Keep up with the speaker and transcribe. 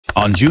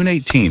On June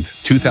 18,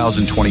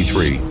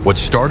 2023, what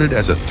started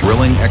as a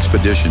thrilling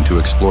expedition to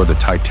explore the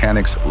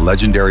Titanic's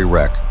legendary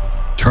wreck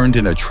turned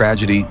into a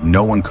tragedy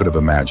no one could have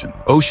imagined.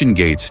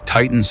 OceanGate's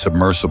Titan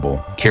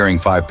Submersible, carrying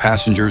 5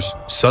 passengers,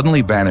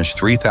 suddenly vanished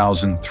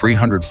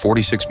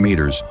 3,346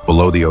 meters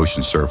below the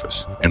ocean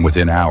surface, and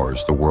within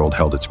hours, the world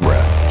held its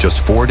breath. Just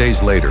 4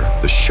 days later,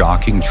 the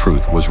shocking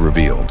truth was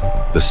revealed.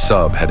 The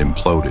sub had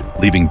imploded,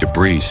 leaving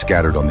debris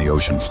scattered on the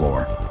ocean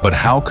floor. But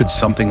how could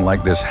something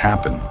like this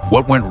happen?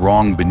 What went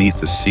wrong beneath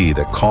the sea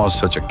that caused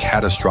such a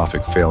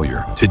catastrophic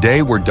failure?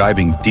 Today, we're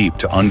diving deep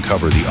to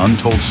uncover the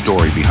untold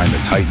story behind the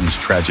Titan's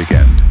tragic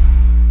end.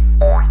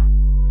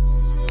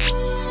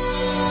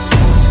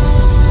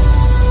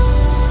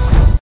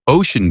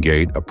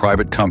 OceanGate, a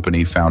private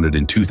company founded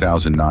in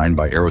 2009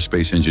 by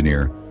aerospace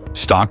engineer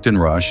Stockton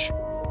Rush,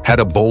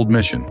 had a bold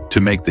mission to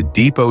make the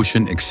deep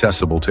ocean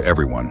accessible to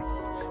everyone.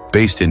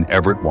 Based in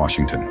Everett,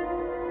 Washington,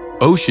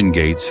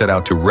 OceanGate set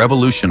out to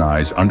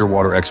revolutionize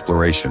underwater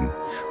exploration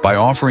by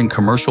offering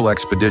commercial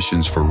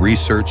expeditions for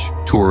research,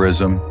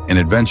 tourism, and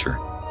adventure.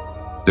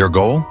 Their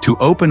goal? To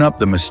open up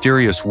the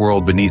mysterious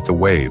world beneath the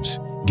waves,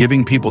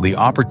 giving people the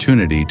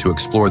opportunity to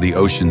explore the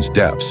ocean's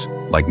depths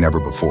like never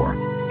before.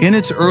 In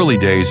its early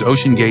days,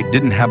 OceanGate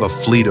didn't have a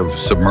fleet of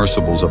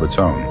submersibles of its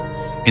own.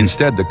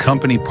 Instead, the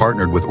company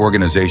partnered with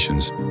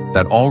organizations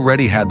that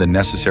already had the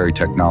necessary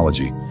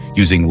technology,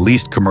 using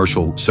leased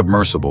commercial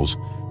submersibles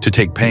to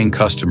take paying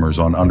customers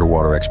on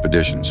underwater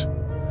expeditions.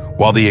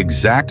 While the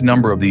exact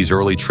number of these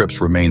early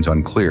trips remains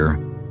unclear,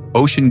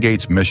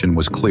 OceanGate's mission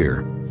was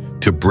clear: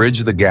 to bridge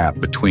the gap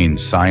between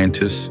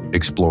scientists,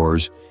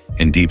 explorers,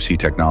 and deep-sea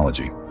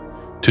technology.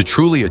 To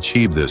truly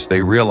achieve this,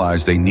 they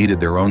realized they needed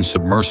their own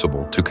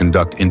submersible to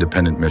conduct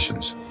independent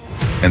missions.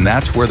 And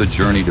that's where the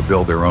journey to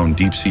build their own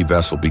deep-sea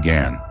vessel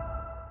began.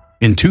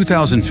 In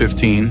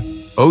 2015,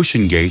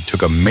 OceanGate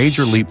took a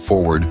major leap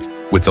forward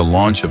with the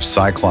launch of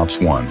Cyclops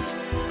 1,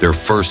 their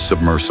first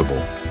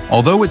submersible.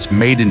 Although its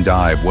maiden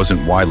dive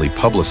wasn't widely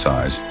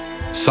publicized,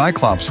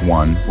 Cyclops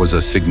 1 was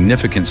a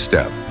significant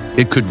step.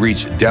 It could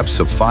reach depths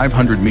of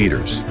 500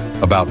 meters,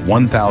 about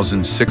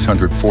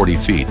 1,640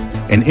 feet,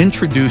 and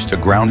introduced a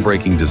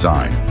groundbreaking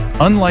design.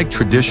 Unlike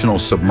traditional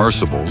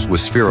submersibles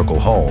with spherical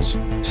hulls,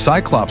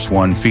 Cyclops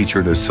 1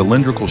 featured a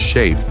cylindrical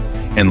shape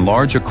and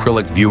large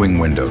acrylic viewing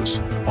windows,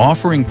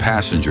 offering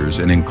passengers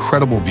an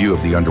incredible view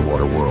of the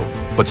underwater world.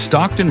 But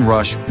Stockton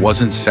Rush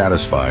wasn't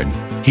satisfied.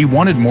 He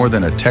wanted more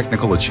than a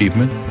technical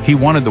achievement. He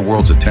wanted the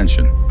world's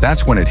attention.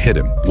 That's when it hit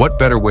him. What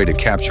better way to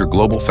capture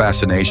global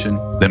fascination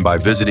than by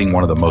visiting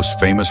one of the most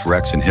famous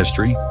wrecks in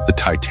history, the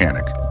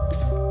Titanic?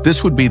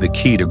 This would be the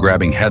key to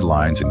grabbing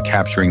headlines and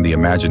capturing the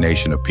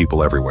imagination of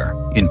people everywhere.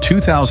 In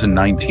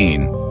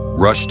 2019,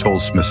 Rush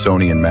told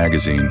Smithsonian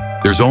Magazine,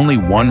 "There's only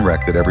one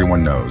wreck that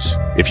everyone knows.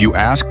 If you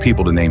ask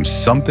people to name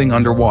something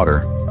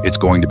underwater, it's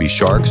going to be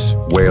sharks,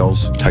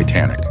 whales,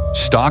 Titanic."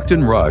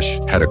 Stockton Rush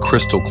had a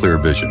crystal clear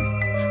vision,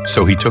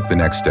 so he took the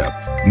next step.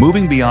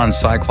 Moving beyond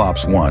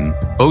Cyclops 1,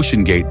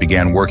 OceanGate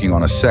began working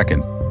on a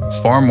second,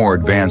 far more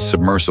advanced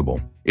submersible.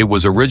 It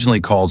was originally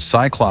called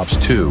Cyclops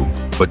 2,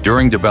 but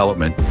during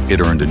development, it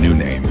earned a new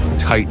name,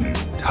 Titan.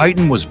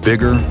 Titan was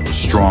bigger,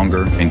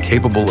 stronger, and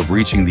capable of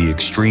reaching the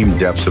extreme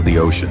depths of the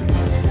ocean.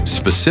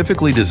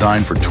 Specifically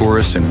designed for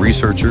tourists and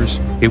researchers,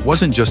 it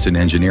wasn't just an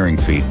engineering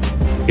feat.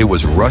 It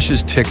was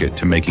Rush's ticket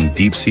to making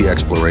deep-sea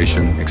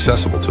exploration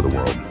accessible to the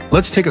world.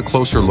 Let's take a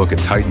closer look at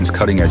Titan's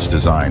cutting-edge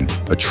design,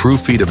 a true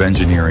feat of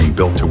engineering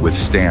built to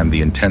withstand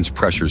the intense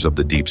pressures of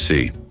the deep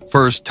sea.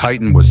 First,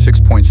 Titan was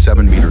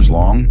 6.7 meters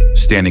long,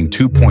 standing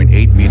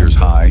 2.8 meters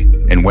high,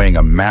 and weighing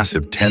a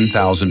massive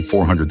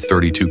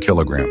 10,432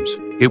 kilograms.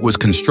 It was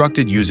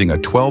constructed using a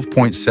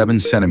 12.7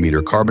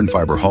 centimeter carbon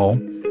fiber hull,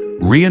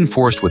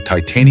 reinforced with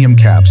titanium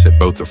caps at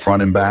both the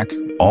front and back,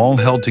 all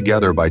held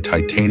together by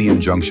titanium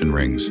junction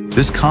rings.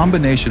 This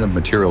combination of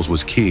materials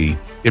was key.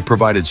 It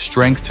provided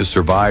strength to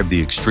survive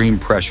the extreme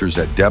pressures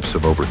at depths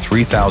of over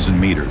 3,000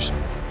 meters,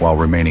 while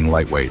remaining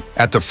lightweight.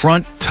 At the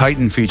front,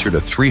 Titan featured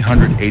a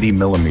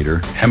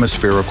 380mm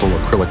hemispherical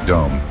acrylic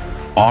dome,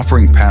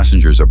 offering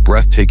passengers a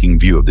breathtaking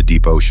view of the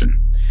deep ocean.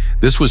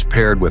 This was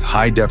paired with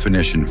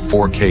high-definition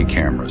 4K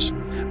cameras,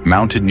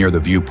 mounted near the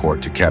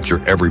viewport to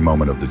capture every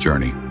moment of the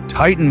journey.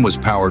 Titan was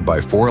powered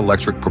by 4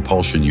 electric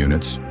propulsion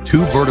units,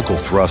 2 vertical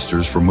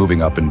thrusters for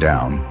moving up and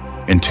down,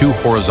 and 2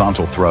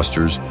 horizontal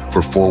thrusters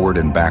for forward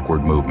and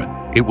backward movement.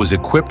 It was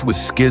equipped with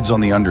skids on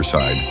the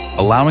underside,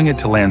 allowing it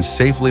to land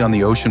safely on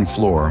the ocean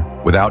floor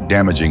without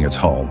damaging its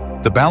hull.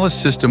 The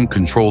ballast system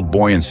controlled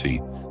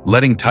buoyancy,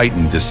 letting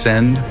Titan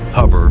descend,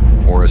 hover,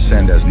 or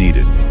ascend as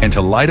needed. And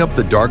to light up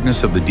the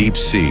darkness of the deep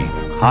sea,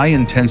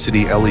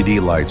 high-intensity LED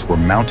lights were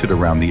mounted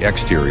around the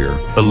exterior,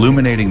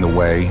 illuminating the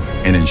way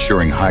and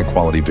ensuring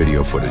high-quality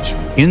video footage.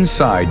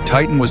 Inside,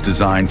 Titan was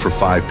designed for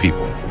 5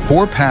 people.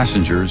 4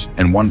 passengers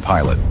and 1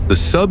 pilot. The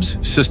sub's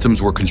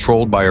systems were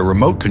controlled by a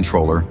remote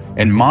controller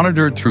and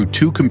monitored through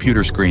 2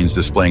 computer screens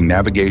displaying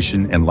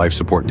navigation and life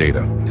support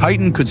data.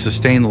 Titan could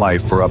sustain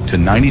life for up to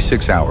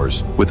 96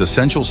 hours, with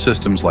essential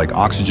systems like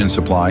oxygen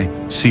supply,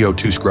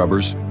 CO2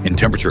 scrubbers, and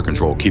temperature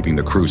control keeping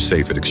the crew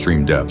safe at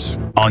extreme depths.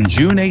 On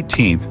June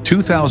 18,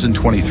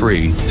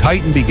 2023,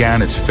 Titan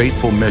began its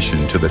fateful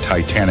mission to the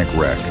Titanic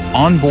wreck.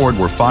 On board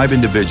were 5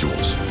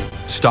 individuals: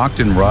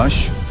 Stockton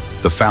Rush,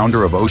 the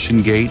founder of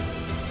OceanGate,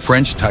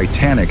 French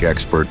Titanic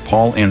expert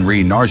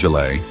Paul-Henri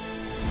Nargeolet,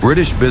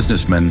 British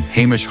businessman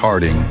Hamish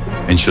Harding,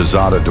 and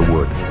Shahzada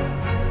Dawood,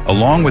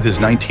 along with his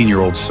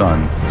 19-year-old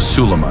son,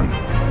 Suleiman.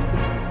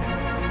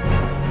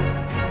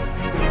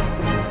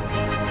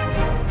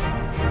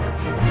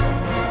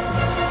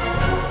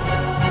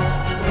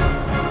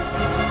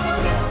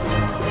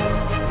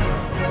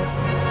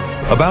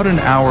 About an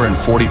hour and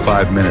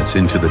 45 minutes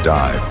into the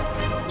dive,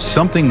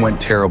 something went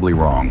terribly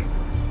wrong.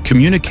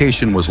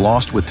 Communication was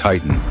lost with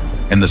Titan,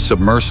 and the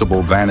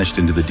submersible vanished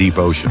into the deep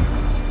ocean.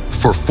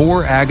 For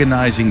 4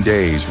 agonizing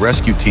days,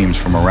 rescue teams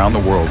from around the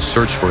world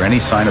searched for any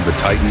sign of the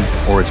Titan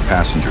or its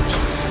passengers.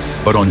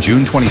 But on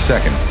June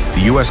 22nd,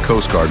 the U.S.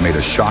 Coast Guard made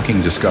a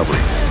shocking discovery.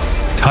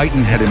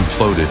 Titan had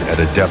imploded at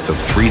a depth of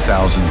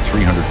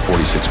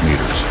 3,346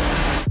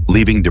 meters,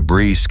 leaving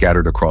debris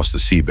scattered across the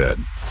seabed.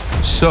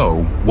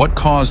 So, what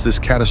caused this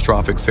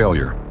catastrophic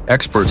failure?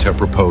 Experts have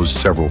proposed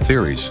several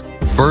theories.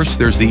 First,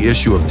 there's the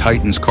issue of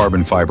Titan's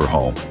carbon fiber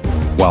hull.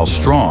 While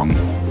strong,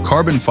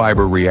 carbon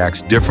fiber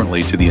reacts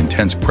differently to the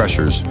intense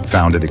pressures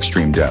found at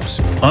extreme depths.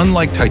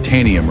 Unlike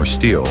titanium or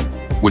steel,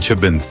 which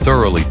have been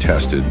thoroughly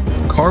tested,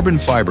 carbon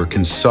fiber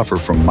can suffer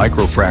from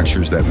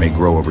microfractures that may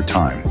grow over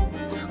time.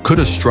 Could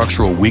a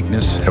structural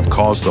weakness have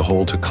caused the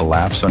hull to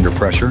collapse under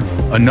pressure?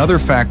 Another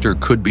factor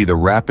could be the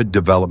rapid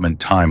development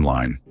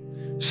timeline.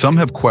 Some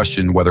have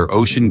questioned whether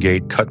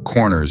OceanGate cut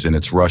corners in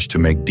its rush to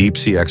make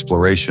deep-sea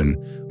exploration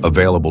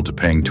available to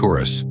paying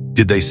tourists.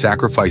 Did they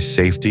sacrifice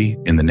safety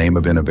in the name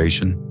of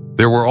innovation?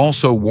 There were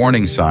also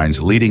warning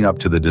signs leading up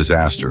to the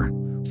disaster.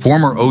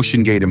 Former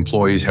OceanGate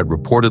employees had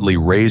reportedly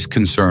raised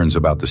concerns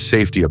about the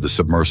safety of the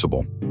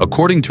submersible.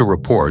 According to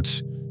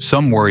reports,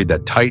 some worried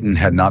that Titan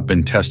had not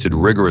been tested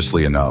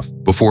rigorously enough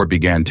before it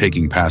began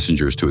taking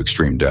passengers to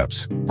extreme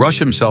depths. Rush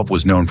himself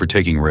was known for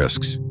taking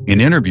risks. In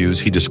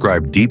interviews, he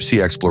described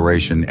deep-sea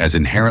exploration as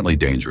inherently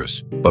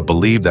dangerous, but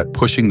believed that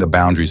pushing the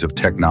boundaries of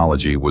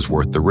technology was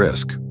worth the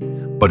risk.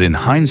 But in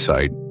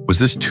hindsight, was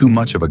this too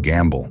much of a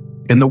gamble?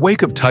 In the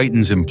wake of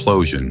Titan's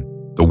implosion,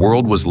 the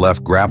world was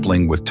left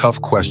grappling with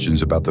tough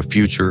questions about the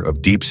future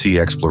of deep-sea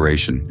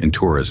exploration and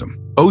tourism.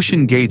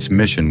 OceanGate's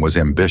mission was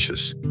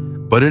ambitious,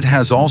 but it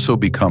has also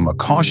become a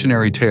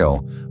cautionary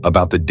tale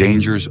about the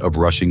dangers of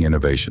rushing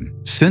innovation.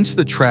 Since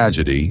the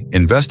tragedy,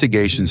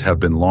 investigations have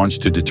been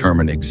launched to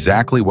determine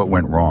exactly what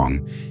went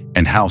wrong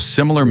and how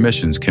similar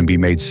missions can be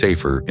made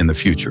safer in the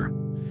future.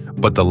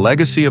 But the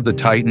legacy of the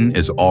Titan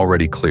is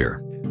already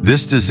clear.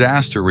 This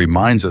disaster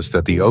reminds us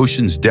that the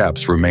ocean's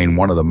depths remain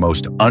one of the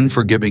most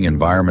unforgiving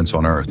environments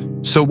on Earth.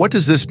 So what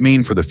does this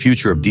mean for the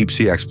future of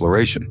deep-sea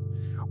exploration?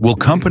 Will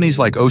companies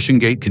like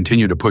OceanGate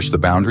continue to push the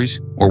boundaries?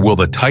 Or will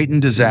the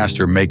Titan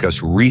disaster make us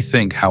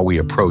rethink how we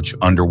approach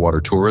underwater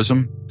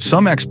tourism?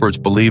 Some experts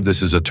believe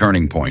this is a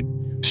turning point.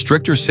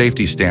 Stricter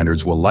safety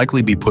standards will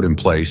likely be put in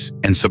place,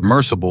 and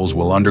submersibles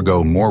will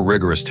undergo more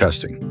rigorous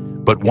testing.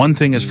 But one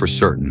thing is for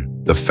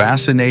certain, the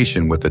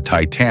fascination with the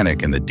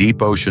Titanic and the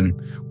deep ocean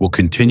will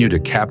continue to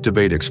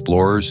captivate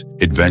explorers,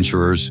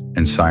 adventurers,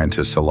 and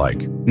scientists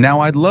alike.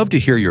 Now, I'd love to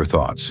hear your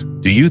thoughts.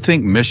 Do you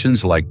think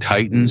missions like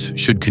Titan's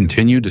should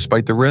continue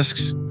despite the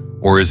risks?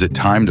 Or is it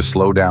time to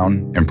slow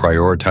down and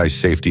prioritize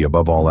safety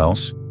above all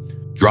else?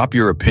 Drop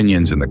your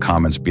opinions in the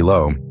comments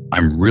below.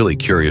 I'm really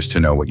curious to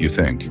know what you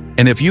think.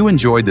 And if you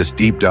enjoyed this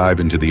deep dive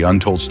into the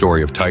untold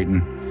story of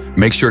Titan,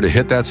 make sure to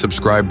hit that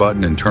subscribe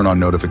button and turn on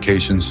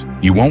notifications.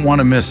 You won't want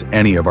to miss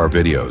any of our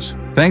videos.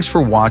 Thanks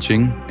for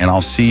watching, and I'll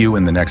see you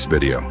in the next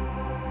video.